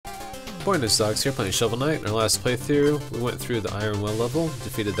Aboyandhisdogs here playing Shovel Knight. In our last playthrough, we went through the Iron Well level,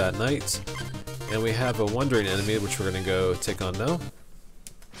 defeated that knight, and we have a wandering enemy which we're going to go take on now.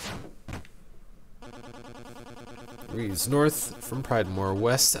 Reize north from Pridemore,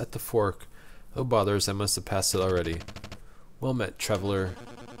 west at the fork. Oh bothers, I must have passed it already. Well met, traveler.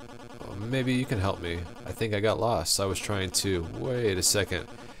 Well, maybe you can help me. I think I got lost. I was trying to... Wait a second.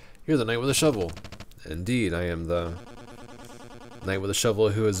 You're the knight with a shovel. Indeed, I am the knight with a shovel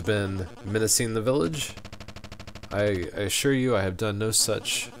who has been menacing the village. I assure you I have done no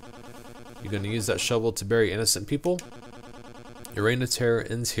such. You're going to use that shovel to bury innocent people? Your reign of terror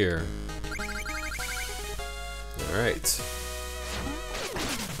ends here. Alright.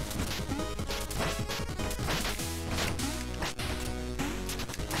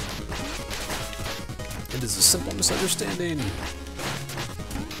 It is a simple misunderstanding.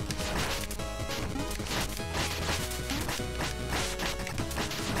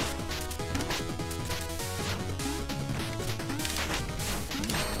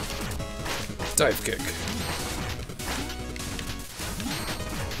 Dive kick.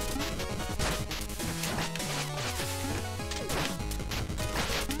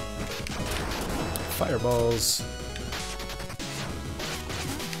 Fireballs.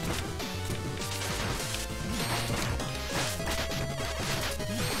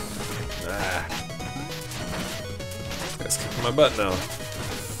 Ah. This guy's kicking my butt now.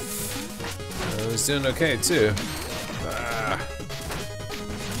 I was doing okay too. Ah.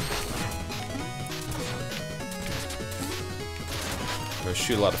 I'm gonna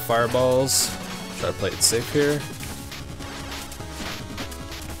shoot a lot of fireballs. Try to play it safe here.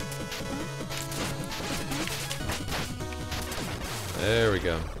 There we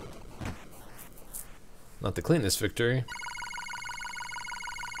go. Not the cleanest victory.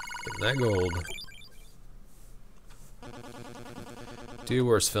 Getting that gold. Do your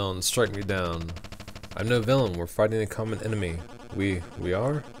worst, villain. Strike me down. I'm no villain. We're fighting a common enemy. We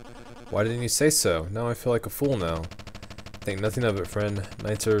are? Why didn't you say so? Now I feel like a fool now. Think nothing of it, friend.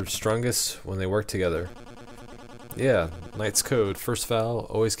 Knights are strongest when they work together. Yeah, Knight's code. First vow,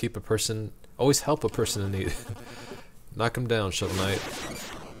 always help a person in need. Knock him down, Shovel Knight.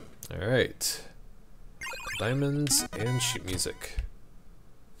 Alright. Diamonds and sheet music.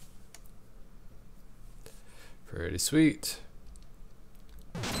 Pretty sweet.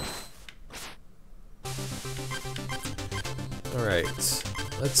 Alright.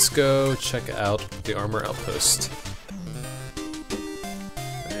 Let's go check out the armor outpost.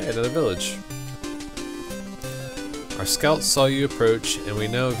 Hey, another village. Our scouts saw you approach, and we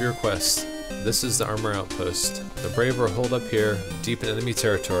know of your quest. This is the armor outpost. The brave are holed up here, deep in enemy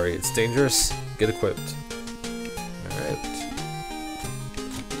territory. It's dangerous. Get equipped. Alright.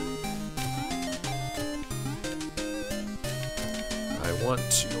 I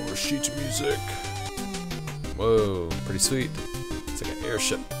want your sheet music. Whoa, pretty sweet. It's like an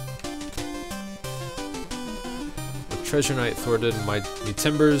airship. Treasure Knight thwarted, my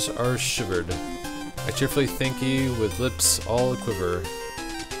timbers are shivered. I cheerfully thank you with lips all aquiver.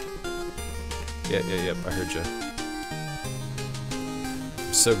 Yep, I heard you.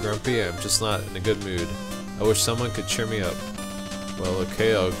 I'm so grumpy, I'm just not in a good mood. I wish someone could cheer me up. Well,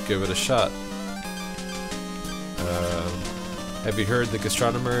 okay, I'll give it a shot. Have you heard the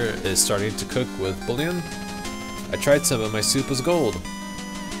gastronomer is starting to cook with bouillon? I tried some and my soup was gold.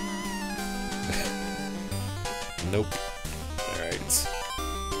 Nope. Alright.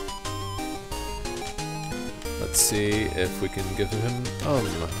 Let's see if we can give him...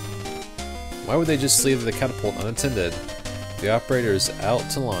 Why would they just leave the catapult unattended? The operator is out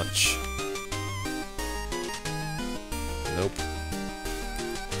to launch. Nope.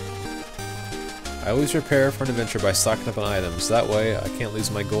 I always prepare for an adventure by stocking up on items. That way, I can't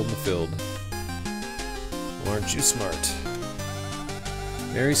lose my gold in the field. Well, aren't you smart?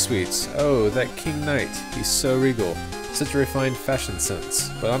 Merry Sweets. Oh, that King Knight. He's so regal. Such a refined fashion sense.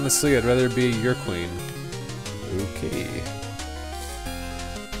 But honestly, I'd rather be your queen. Okay.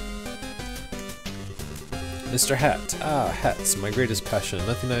 Mr. Hat. Ah, hats. My greatest passion.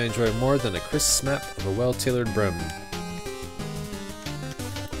 Nothing I enjoy more than a crisp snap of a well-tailored brim.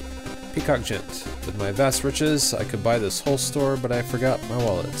 Peacock Gent. With my vast riches, I could buy this whole store, but I forgot my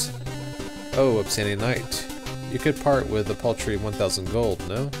wallet. Oh, upstanding knight. You could part with a paltry 1,000 gold,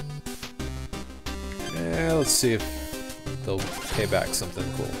 no? Let's see if they'll pay back something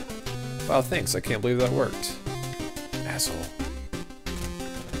cool. Wow, thanks, I can't believe that worked. Asshole.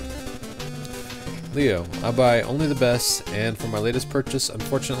 Leo, I buy only the best, and for my latest purchase,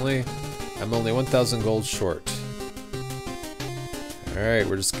 unfortunately, I'm only 1,000 gold short. Alright,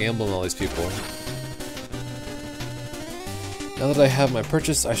 we're just gambling all these people. Now that I have my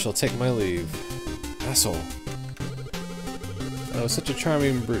purchase, I shall take my leave. Asshole. Oh, such a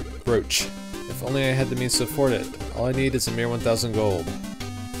charming brooch. If only I had the means to afford it. All I need is a mere 1,000 gold.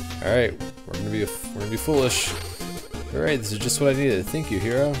 Alright, we're gonna be foolish. Alright, this is just what I needed. Thank you,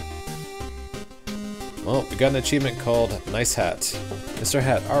 hero. Well, we got an achievement called Nice Hat. Mr.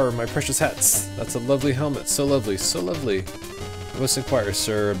 Hat, my precious hats. That's a lovely helmet. So lovely, so lovely. I must inquire,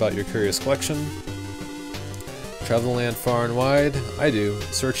 sir, about your curious collection. Travel the land far and wide? I do.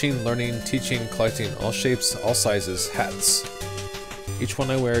 Searching, learning, teaching, collecting all shapes, all sizes, hats. Each one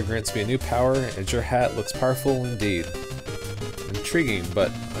I wear grants me a new power, and your hat looks powerful indeed. Intriguing,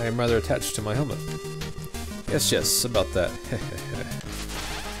 but I am rather attached to my helmet. Yes, about that.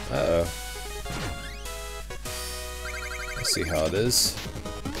 Uh-oh. Let's see how it is.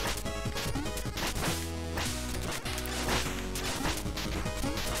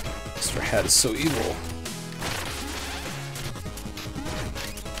 Mr. Hat is so evil.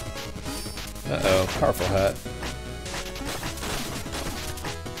 Uh-oh, powerful hat.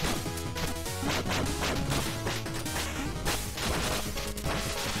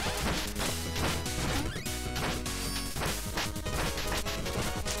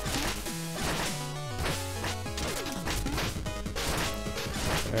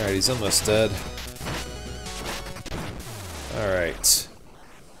 Alright, he's almost dead. Alright.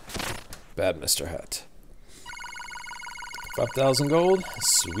 Bad Mr. Hat. 5,000 gold?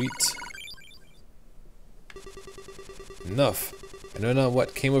 Sweet. Enough. I know not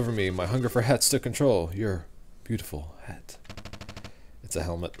what came over me. My hunger for hats took control. Your beautiful hat. It's a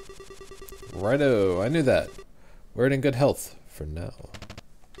helmet. Righto, I knew that. Wear it in good health for now.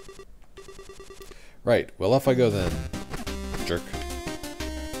 Right, well off I go then. Jerk.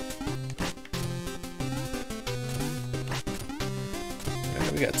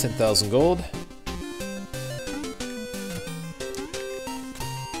 Alright, we got 10,000 gold.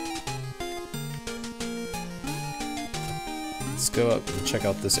 Let's go up and check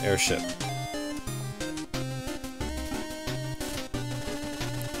out this airship.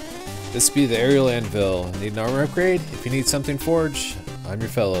 This be the aerial anvil. Need an armor upgrade? If you need something forged, I'm your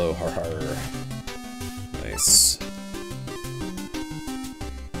fellow. Har har. Nice.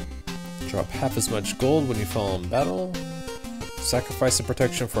 Drop half as much gold when you fall in battle. Sacrifice and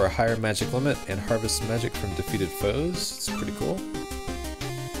protection for a higher magic limit and harvest magic from defeated foes. It's pretty cool.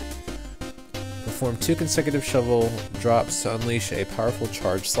 Perform 2 consecutive shovel drops to unleash a powerful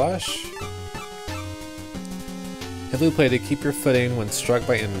charge slash. Heavily plated, keep your footing when struck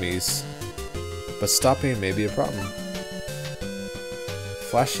by enemies, but stopping may be a problem.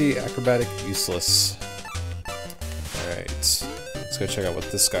 Flashy, acrobatic, useless. Alright, let's go check out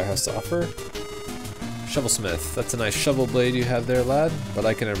what this guy has to offer. Shovelsmith, that's a nice shovel blade you have there, lad, but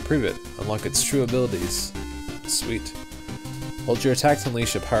I can improve it, unlock its true abilities. Sweet. Hold your attack to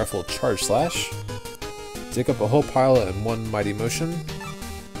unleash a powerful charge slash. Dig up a whole pile in one mighty motion.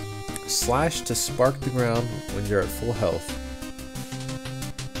 Slash to spark the ground when you're at full health.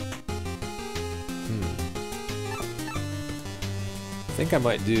 I think I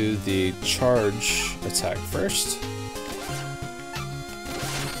might do the charge attack first.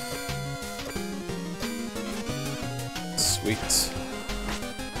 Sweet.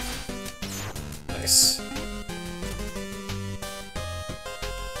 Nice.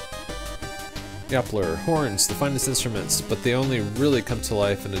 Yoppler, horns, the finest instruments, but they only really come to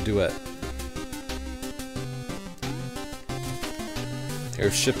life in a duet.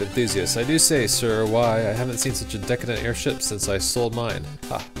 Airship enthusiast. I do say, sir, why, I haven't seen such a decadent airship since I sold mine.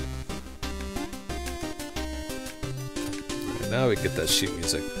 Ha. Right, now we get that sheet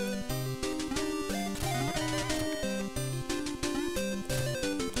music.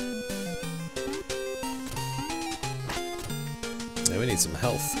 Yeah, we need some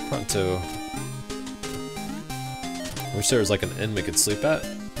health. Pronto. Wish there was like an inn we could sleep at.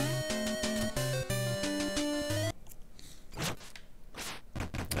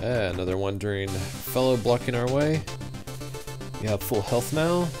 Another wandering fellow blocking our way. You have full health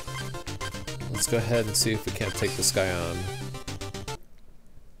now. Let's go ahead and see if we can't take this guy on.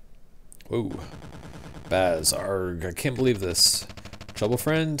 Ooh. Baz, arg, I can't believe this. Trouble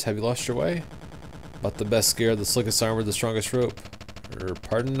friend, have you lost your way? Bought the best gear, the slickest armor, the strongest rope.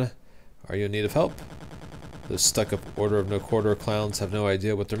 Pardon? Are you in need of help? Those stuck-up Order of No Quarter clowns have no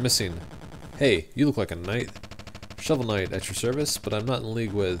idea what they're missing. Hey, you look like a knight. Shovel Knight at your service, but I'm not in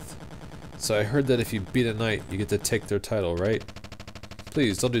league with. So I heard that if you beat a knight, you get to take their title, right?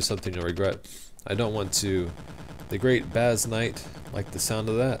 Please, don't do something you'll regret. I don't want to. The great Baz Knight like the sound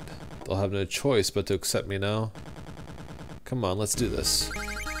of that. They'll have no choice but to accept me now. Come on, let's do this.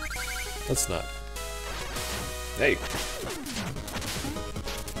 Let's not. Hey!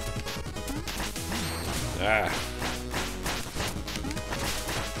 Ah.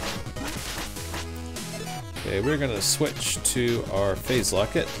 Okay, we're gonna switch to our phase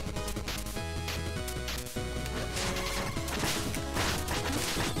locket.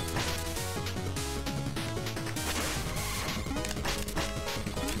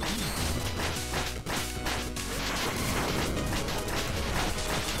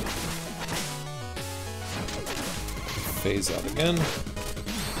 Phase out again.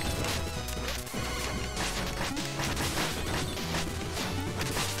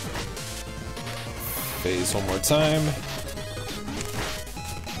 Phase one more time.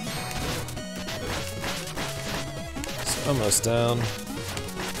 It's almost down.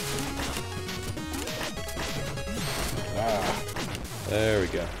 Ah, there we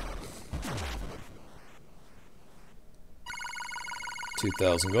go.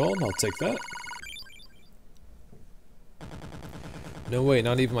 2,000 gold, I'll take that. No way,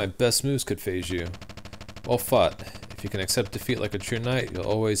 not even my best moves could phase you. Well fought. If you can accept defeat like a true knight, you'll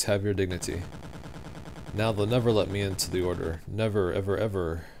always have your dignity. Now they'll never let me into the order. Never, ever,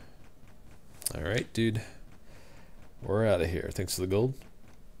 ever. Alright, dude. We're out of here. Thanks for the gold.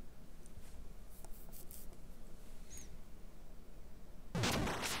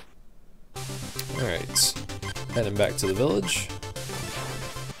 Alright. Heading back to the village.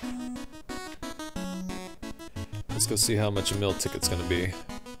 Let's go see how much a meal ticket's gonna be.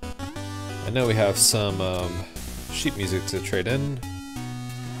 I know we have some sheep music to trade in.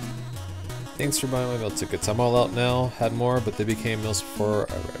 Thanks for buying my meal tickets. I'm all out now. Had more, but they became meals before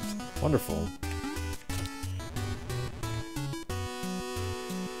I arrived. Wonderful.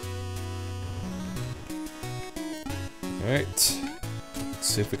 Alright. Let's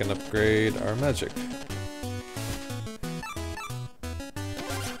see if we can upgrade our magic.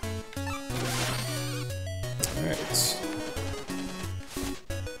 Alright.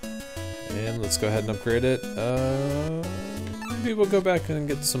 And let's go ahead and upgrade it. Maybe we'll go back and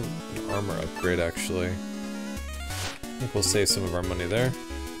get some armor upgrade, actually. I think we'll save some of our money there.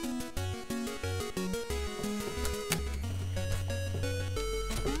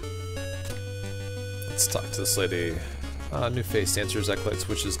 Let's talk to this lady. New face, answers, acolytes,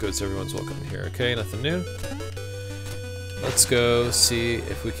 witches, goods, everyone's welcome here. Okay, nothing new. Let's go see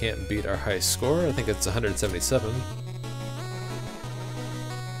if we can't beat our high score. I think it's 177.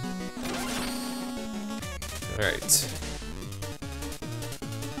 Alright.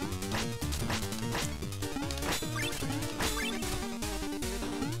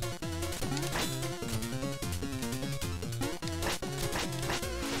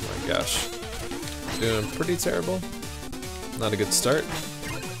 Oh my gosh. Doing pretty terrible. Not a good start.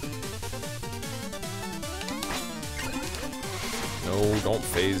 No, don't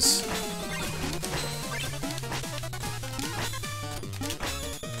phase.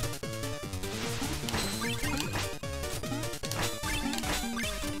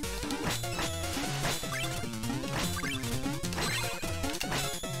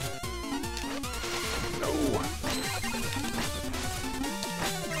 No.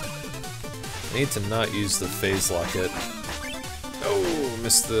 I need to not use the phase locket. Oh,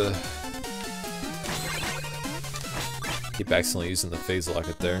 missed the... Keep accidentally using the phase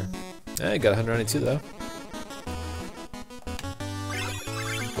locket there. I got 192 though.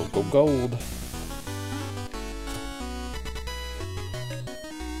 Go gold.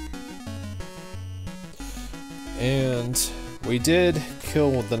 And we did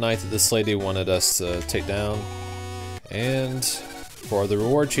kill the knight that this lady wanted us to take down. And for the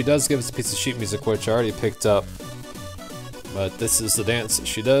reward, she does give us a piece of sheet music, which I already picked up. But this is the dance that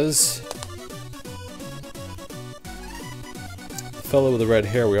she does. The fellow with the red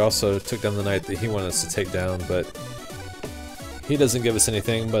hair, we also took down the knight that he wanted us to take down, but he doesn't give us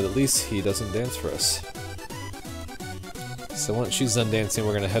anything, but at least he doesn't dance for us. So once she's done dancing,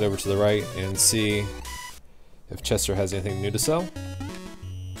 we're going to head over to the right and see if Chester has anything new to sell.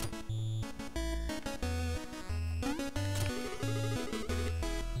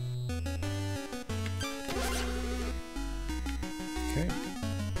 Okay.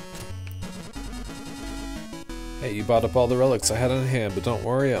 Hey, you bought up all the relics I had on hand, but don't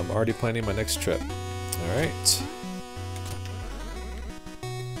worry, I'm already planning my next trip. Alright.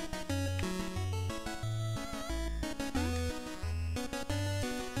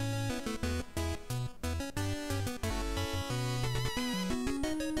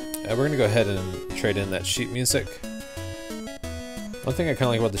 We're gonna go ahead and trade in that sheet music. One thing I kind of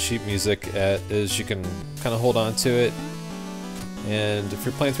like about the sheet music is you can kind of hold on to it, and if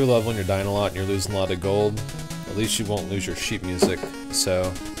you're playing through a level and you're dying a lot and you're losing a lot of gold, at least you won't lose your sheet music. So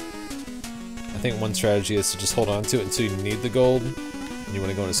I think one strategy is to just hold on to it until you need the gold, and you want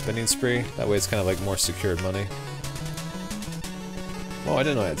to go on a spending spree. That way it's kind of like more secured money. Oh, I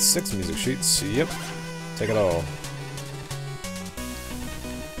didn't know I had 6 music sheets. Yep. Take it all.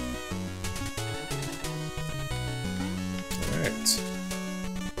 Alright.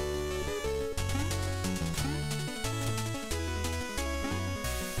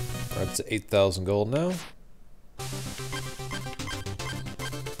 We're up to 8,000 gold now.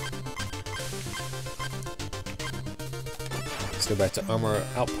 Let's go back to Armor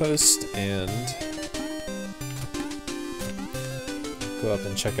Outpost and go up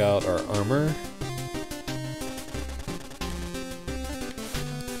and check out our armor.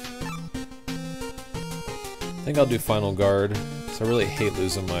 I think I'll do Final Guard, so I really hate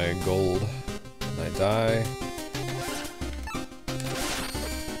losing my gold when I die.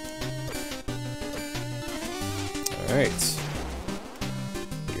 Alright.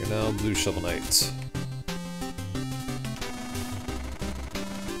 You're now Blue Shovel Knight.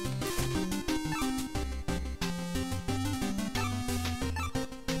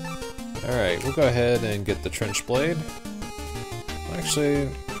 Alright, we'll go ahead and get the Trench Blade. Actually, I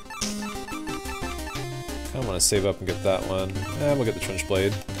kind of want to save up and get that one. We'll get the Trench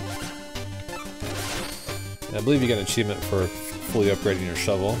Blade. And I believe you get an achievement for fully upgrading your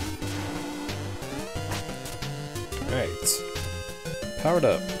shovel. Alright. Powered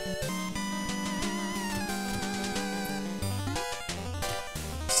up.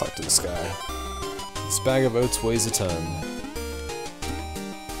 Let's talk to this guy. This bag of oats weighs a ton.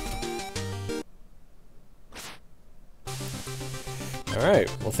 Alright,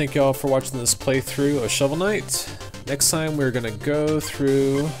 well thank you all for watching this playthrough of Shovel Knight. Next time we're gonna go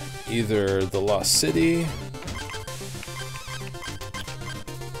through either the Lost City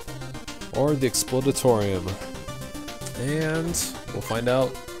or the Explodatorium. And we'll find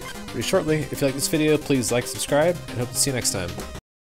out pretty shortly. If you like this video, please like, subscribe, and hope to see you next time.